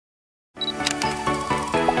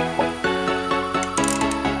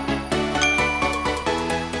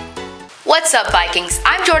What's up, Vikings?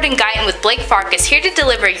 I'm Jordan Guyton with Blake Farkas here to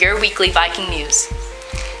deliver your weekly Viking news.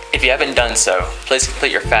 If you haven't done so, please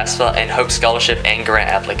complete your FAFSA and Hope Scholarship and Grant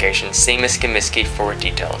applications. See Ms. Comiskey for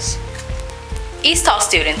details. East Hall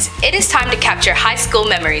students, it is time to capture high school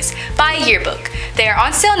memories. Buy a yearbook. They are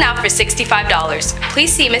on sale now for $65.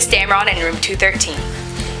 Please see Ms. Damron in room 213.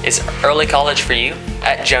 Is early college for you?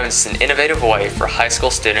 At Jones is an innovative way for high school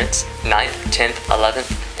students, 9th, 10th,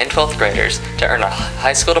 11th, and 12th graders to earn a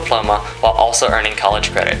high school diploma while also earning college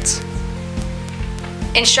credits.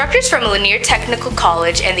 Instructors from Lanier Technical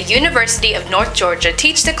College and the University of North Georgia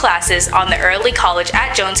teach the classes on the early college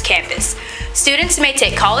at Jones campus. Students may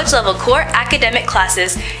take college-level core academic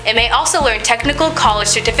classes and may also learn technical college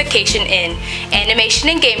certification in animation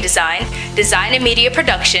and game design, design and media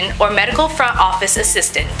production, or medical front office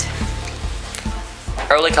assistant.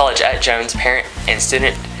 Early College at Jones parent and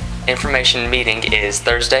student information meeting is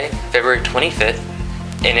Thursday, February 25th,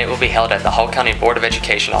 and it will be held at the Hall County Board of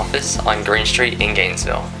Education office on Green Street in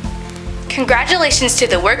Gainesville. Congratulations to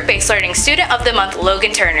the Work-Based Learning Student of the Month,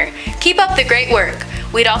 Logan Turner. Keep up the great work.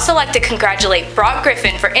 We'd also like to congratulate Brock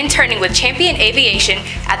Griffin for interning with Champion Aviation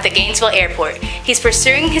at the Gainesville Airport. He's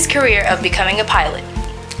pursuing his career of becoming a pilot.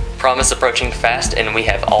 Prom is approaching fast, and we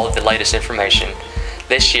have all of the latest information.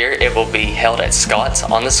 This year, it will be held at Scott's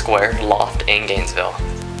on the Square Loft in Gainesville.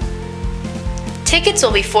 Tickets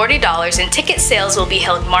will be $40 and ticket sales will be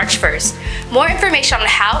held March 1st. More information on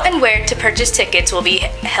how and where to purchase tickets will be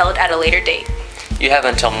held at a later date. You have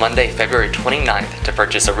until Monday, February 29th to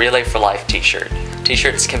purchase a Relay for Life t-shirt.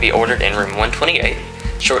 T-shirts can be ordered in room 128.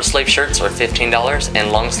 Short sleeve shirts are $15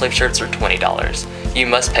 and long sleeve shirts are $20. You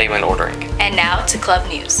must pay when ordering. And now to club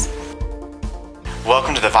news.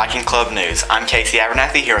 Welcome to the Viking Club News. I'm Casey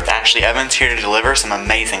Abernathy here with Ashley Evans here to deliver some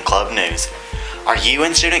amazing club news. Are you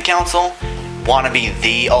in student council? Want to be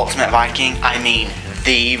the ultimate Viking? I mean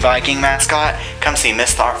the Viking mascot? Come see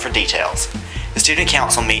Miss Tharp for details. The student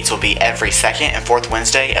council meets will be every second and fourth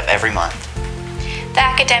Wednesday of every month. The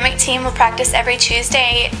academic team will practice every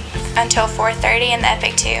Tuesday until 4:30 in the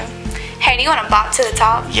Epic 2. Hey, do you want to bop to the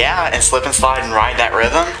top? Yeah, and slip and slide and ride that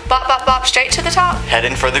rhythm? Bop, bop, bop straight to the top?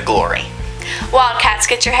 Heading for the glory. Wildcats,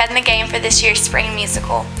 get your head in the game for this year's spring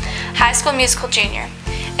musical, High School Musical Junior.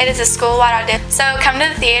 It is a school-wide audition, so come to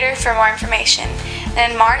the theater for more information.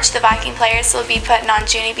 And in March, the Viking players will be putting on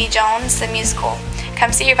Junie B. Jones, the musical.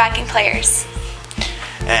 Come see your Viking players.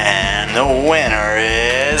 And the winner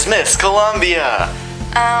is Miss Columbia.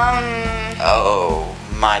 Oh,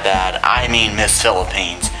 my bad. I mean Miss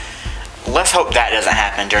Philippines. Let's hope that doesn't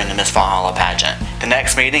happen during the Miss Valhalla pageant. The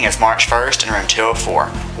next meeting is March 1st in room 204.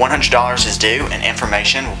 $100 is due and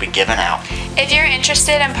information will be given out. If you're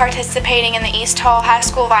interested in participating in the East Hall High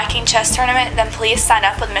School Viking Chess Tournament, then please sign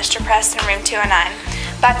up with Mr. Press in room 209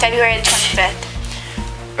 by February the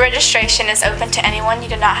 25th. Registration is open to anyone. You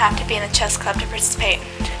do not have to be in the chess club to participate.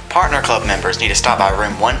 Partner club members need to stop by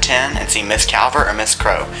room 110 and see Miss Calvert or Miss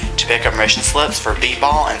Crow to pick up mission slips for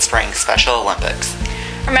b-ball and spring Special Olympics.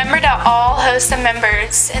 Remember to all hosts and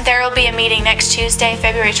members, there will be a meeting next Tuesday,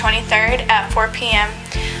 February 23rd at 4 p.m.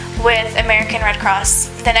 with American Red Cross.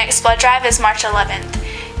 The next blood drive is March 11th.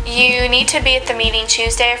 You need to be at the meeting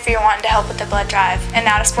Tuesday if you're wanting to help with the blood drive. And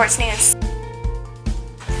now to sports news.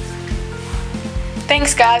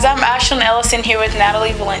 Thanks guys, I'm Ashlyn Ellison here with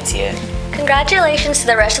Natalie Valencia. Congratulations to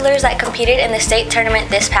the wrestlers that competed in the state tournament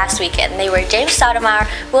this past weekend. They were James Stoudemire,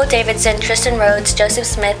 Will Davidson, Tristan Rhodes, Joseph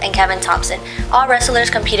Smith, and Kevin Thompson. All wrestlers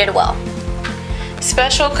competed well.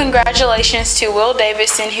 Special congratulations to Will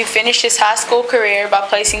Davidson, who finished his high school career by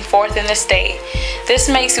placing 4th in the state. This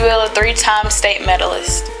makes Will a 3-time state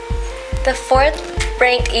medalist. The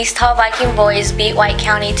 4th-ranked East Hall Viking boys beat White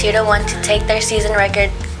County 2-1 to take their season record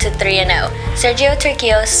to 3-0. Sergio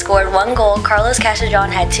Turquillo scored 1 goal, Carlos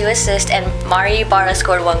Castellon had 2 assists, and Mari Ibarra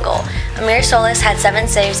scored 1 goal. Amir Solis had 7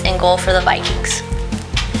 saves in goal for the Vikings.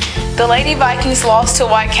 The Lady Vikings lost to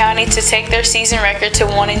White County to take their season record to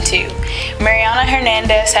 1-2. Mariana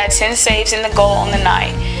Hernandez had 10 saves in the goal on the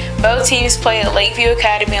night. Both teams play at Lakeview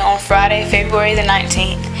Academy on Friday, February the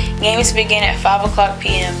 19th. Games begin at 5:00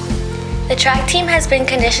 p.m. The track team has been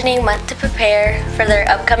conditioning month to prepare for their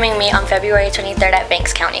upcoming meet on February 23rd at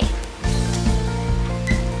Banks County.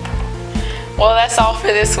 Well, that's all for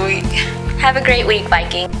this week. Have a great week,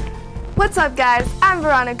 Viking. What's up, guys? I'm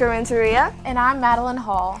Veronica Renteria. And I'm Madeline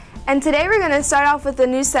Hall. And today we're going to start off with a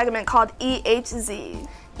new segment called EHZ.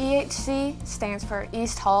 EHZ stands for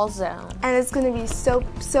East Hall Zone. And it's going to be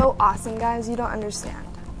so awesome, guys. You don't understand.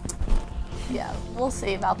 Yeah, we'll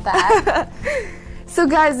see about that. So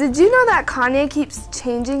guys, did you know that Kanye keeps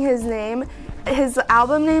changing his name his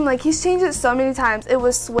album name, like he's changed it so many times. It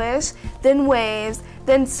was Swish, then Waves,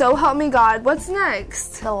 then So Help Me God. What's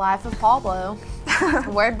next? The Life of Pablo.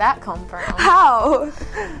 Where'd that come from? How?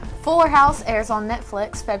 Fuller House airs on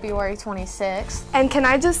Netflix February 26th. And can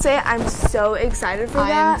I just say I'm so excited for I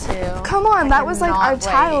that. am too. Come on, that was like our cannot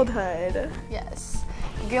wait. childhood. Yes.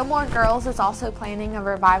 Gilmore Girls is also planning a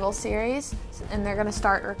revival series, and they're going to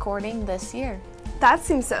start recording this year. That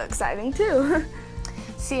seems so exciting too.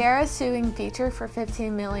 Sierra suing Future for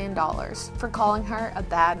 $15 million for calling her a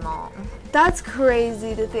bad mom. That's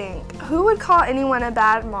crazy to think. Who would call anyone a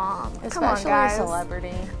bad mom? Especially Come on, guys. a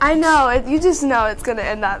celebrity. I know, you just know it's going to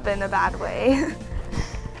end up in a bad way.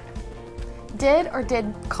 Did or did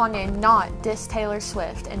Kanye not diss Taylor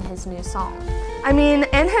Swift in his new song? I mean,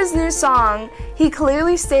 in his new song, he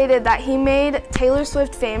clearly stated that he made Taylor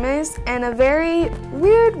Swift famous in a very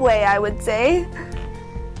weird way, I would say.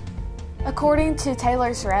 According to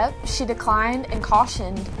Taylor's rep, she declined and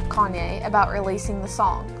cautioned Kanye about releasing the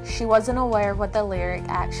song. She wasn't aware of what the lyric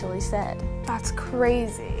actually said. That's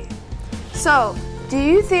crazy. So, do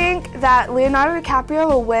you think that Leonardo DiCaprio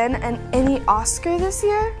will win any Oscar this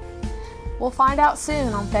year? We'll find out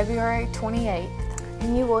soon on February 28th.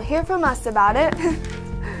 And you will hear from us about it.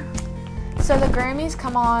 So the Grammys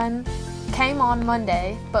came on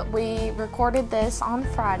Monday, but we recorded this on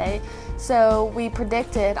Friday, so we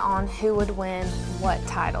predicted on who would win what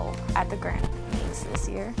title at the Grammys this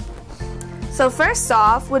year. So first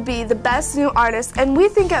off would be the best new artist, and we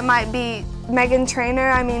think it might be Meghan Trainor.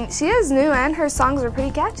 I mean, she is new and her songs are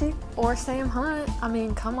pretty catchy. Or Sam Hunt. I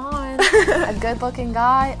mean, come on. A good-looking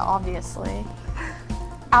guy, obviously.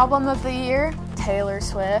 Album of the year, Taylor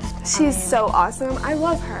Swift. She's so awesome. I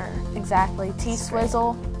love her. Exactly.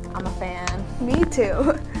 T-Swizzle, I'm a fan. Me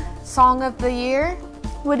too. Song of the year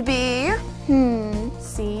would be,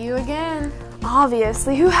 See You Again.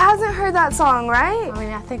 Obviously, who hasn't heard that song, right? I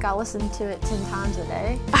mean, I think I listen to it 10 times a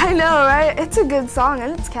day. I know, right? It's a good song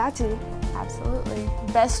and it's catchy. Absolutely.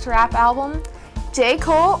 Best rap album? J.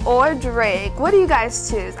 Cole or Drake? What do you guys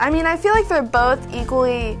choose? I mean, I feel like they're both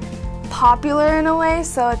equally popular in a way,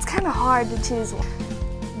 so it's kind of hard to choose one.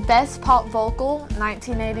 Best pop vocal,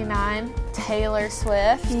 1989, Taylor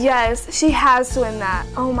Swift. Yes, she has to win that.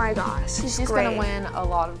 Oh my gosh, She's going to win a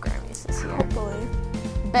lot of Grammys this year. Hopefully.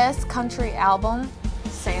 Best country album,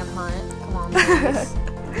 Sam Hunt. Come on, please.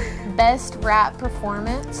 Best rap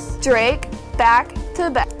performance, Drake, Back to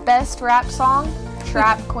Back. Best rap song,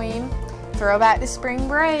 Trap Queen, Throwback to Spring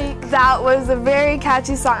Break. That was a very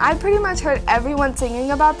catchy song. I pretty much heard everyone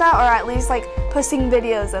singing about that, or at least like posting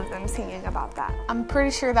videos of them singing about that. I'm pretty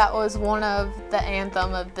sure that was one of the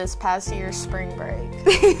anthem of this past year's spring break.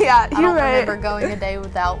 Yeah, I don't remember going a day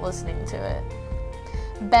without listening to it.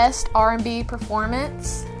 Best R&B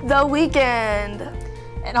performance, The Weeknd.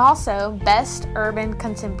 and also Best Urban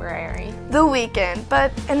Contemporary. The Weeknd.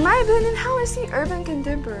 But in my opinion, how is he urban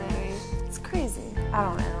contemporary? It's crazy. I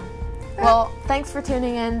don't know. Well, thanks for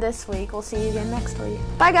tuning in this week. We'll see you again next week.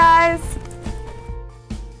 Bye, guys.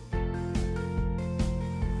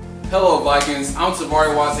 Hello, Vikings. I'm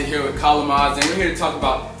Tabari Watson here with Kalamaz, and we're here to talk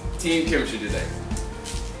about team chemistry today.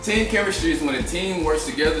 Team chemistry is when a team works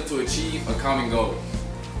together to achieve a common goal.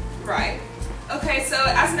 Right. Okay, so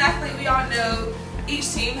as an athlete, we all know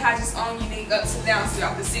each team has its own unique ups and downs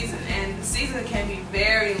throughout the season, and the season can be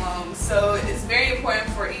very long. So it's very important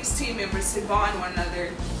for each team members to bond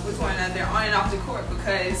with one another on and off the court,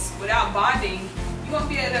 because without bonding, you won't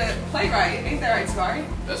be able to play right. Ain't that right, Tabari?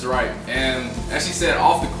 That's right. And as she said,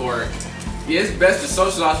 off the court, yeah, it's best to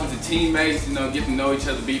socialize with the teammates, you know, get to know each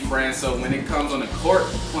other, be friends. So when it comes on the court,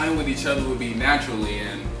 playing with each other will be naturally,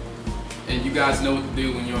 and you guys know what to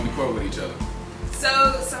do when you're on the court with each other.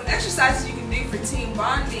 So some exercises you can do for team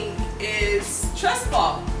bonding is trust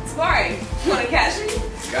ball. Tabari, you want to catch me?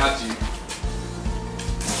 Got you.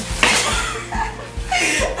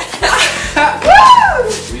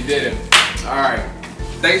 We did it. All right.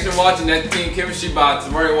 Thanks for watching that Team Chemistry by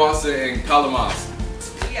Tabari Watson and Kalamaz.